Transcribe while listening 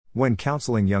When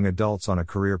counseling young adults on a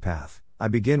career path, I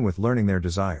begin with learning their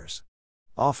desires.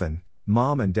 Often,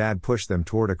 mom and dad push them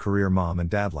toward a career mom and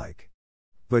dad like.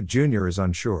 But Junior is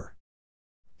unsure.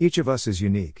 Each of us is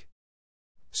unique.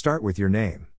 Start with your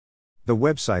name. The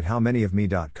website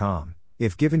howmanyofme.com,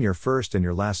 if given your first and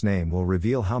your last name, will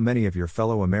reveal how many of your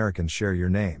fellow Americans share your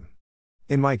name.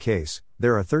 In my case,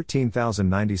 there are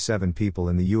 13,097 people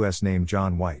in the US named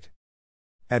John White.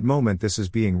 At moment this is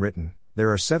being written, there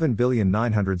are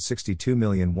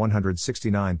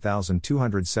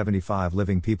 7,962,169,275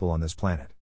 living people on this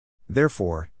planet.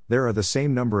 Therefore, there are the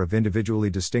same number of individually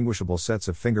distinguishable sets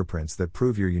of fingerprints that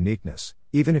prove your uniqueness,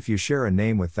 even if you share a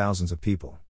name with thousands of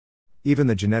people. Even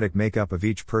the genetic makeup of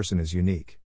each person is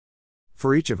unique.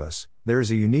 For each of us, there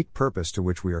is a unique purpose to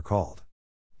which we are called.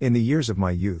 In the years of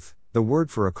my youth, the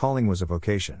word for a calling was a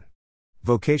vocation.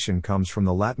 Vocation comes from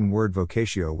the Latin word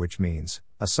vocatio, which means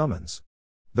a summons.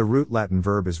 The root Latin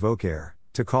verb is vocare,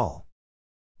 to call.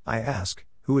 I ask,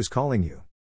 who is calling you?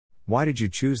 Why did you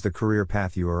choose the career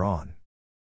path you are on?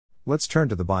 Let's turn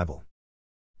to the Bible.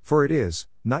 For it is,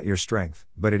 not your strength,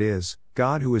 but it is,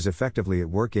 God who is effectively at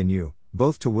work in you,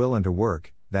 both to will and to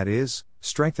work, that is,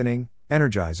 strengthening,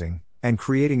 energizing, and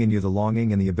creating in you the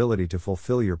longing and the ability to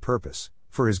fulfill your purpose,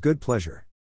 for His good pleasure.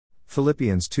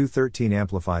 Philippians 2:13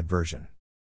 Amplified Version.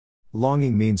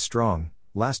 Longing means strong,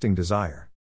 lasting desire.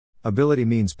 Ability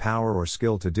means power or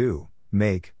skill to do,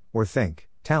 make, or think,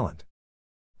 talent.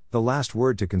 The last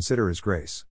word to consider is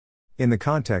grace. In the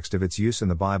context of its use in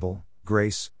the Bible,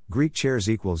 grace, Greek charis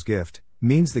equals gift,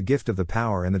 means the gift of the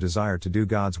power and the desire to do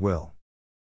God's will.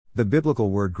 The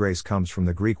biblical word grace comes from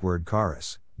the Greek word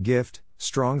charis, gift,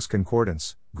 Strong's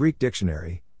Concordance, Greek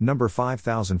Dictionary, number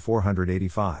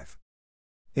 5485.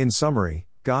 In summary,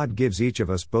 God gives each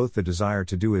of us both the desire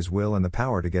to do His will and the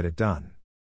power to get it done.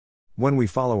 When we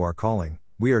follow our calling,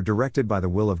 we are directed by the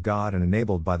will of God and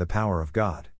enabled by the power of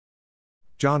God.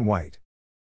 John White.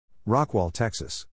 Rockwall, Texas.